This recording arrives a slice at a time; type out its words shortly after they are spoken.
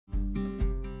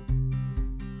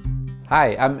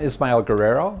Hi, I'm Ismael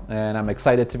Guerrero, and I'm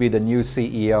excited to be the new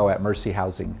CEO at Mercy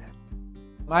Housing.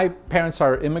 My parents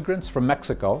are immigrants from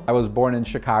Mexico. I was born in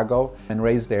Chicago and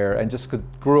raised there, and just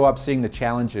grew up seeing the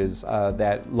challenges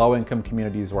that low-income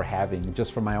communities were having,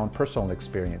 just from my own personal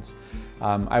experience.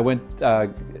 I went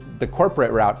the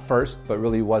corporate route first, but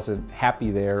really wasn't happy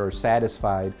there or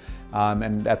satisfied.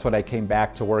 And that's when I came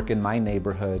back to work in my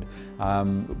neighborhood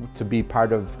to be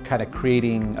part of kind of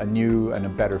creating a new and a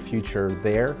better future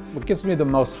there. What gives me the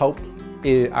most hope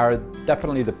are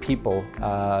definitely the people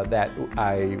that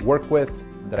I work with,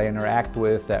 that I interact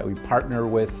with, that we partner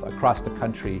with across the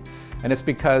country. And it's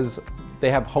because they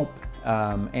have hope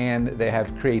and they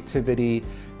have creativity,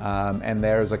 and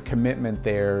there's a commitment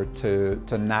there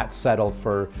to not settle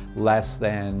for less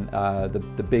than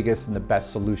the biggest and the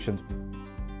best solutions.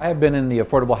 I have been in the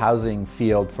affordable housing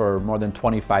field for more than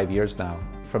 25 years now.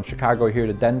 From Chicago here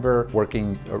to Denver,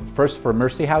 working first for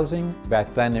Mercy Housing.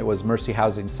 Back then it was Mercy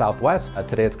Housing Southwest.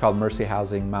 Today it's called Mercy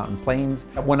Housing Mountain Plains.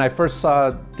 When I first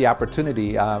saw the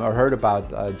opportunity or heard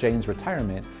about Jane's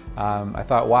retirement, I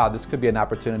thought, wow, this could be an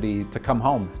opportunity to come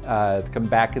home, to come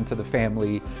back into the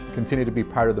family, continue to be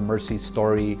part of the Mercy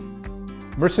story.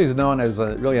 Mercy is known as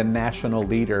really a national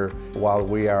leader. While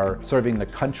we are serving the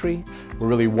country, we're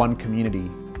really one community.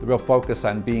 The real focus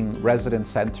on being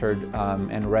resident-centered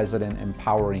and resident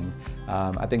empowering.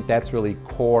 I think that's really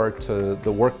core to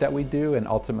the work that we do and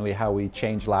ultimately how we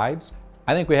change lives.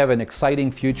 I think we have an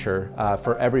exciting future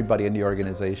for everybody in the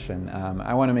organization.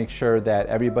 I want to make sure that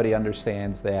everybody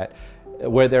understands that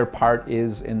where their part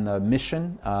is in the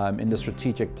mission, in the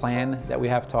strategic plan that we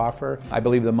have to offer. I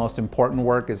believe the most important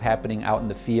work is happening out in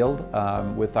the field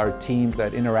with our teams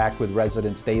that interact with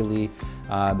residents daily,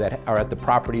 that are at the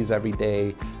properties every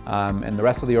day, and the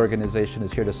rest of the organization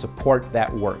is here to support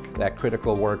that work, that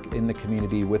critical work in the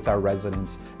community with our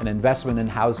residents. An investment in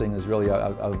housing is really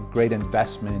a great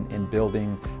investment in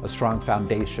building a strong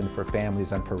foundation for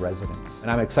families and for residents. And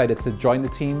I'm excited to join the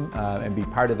team and be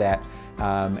part of that,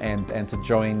 and to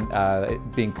join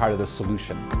being part of the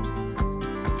solution.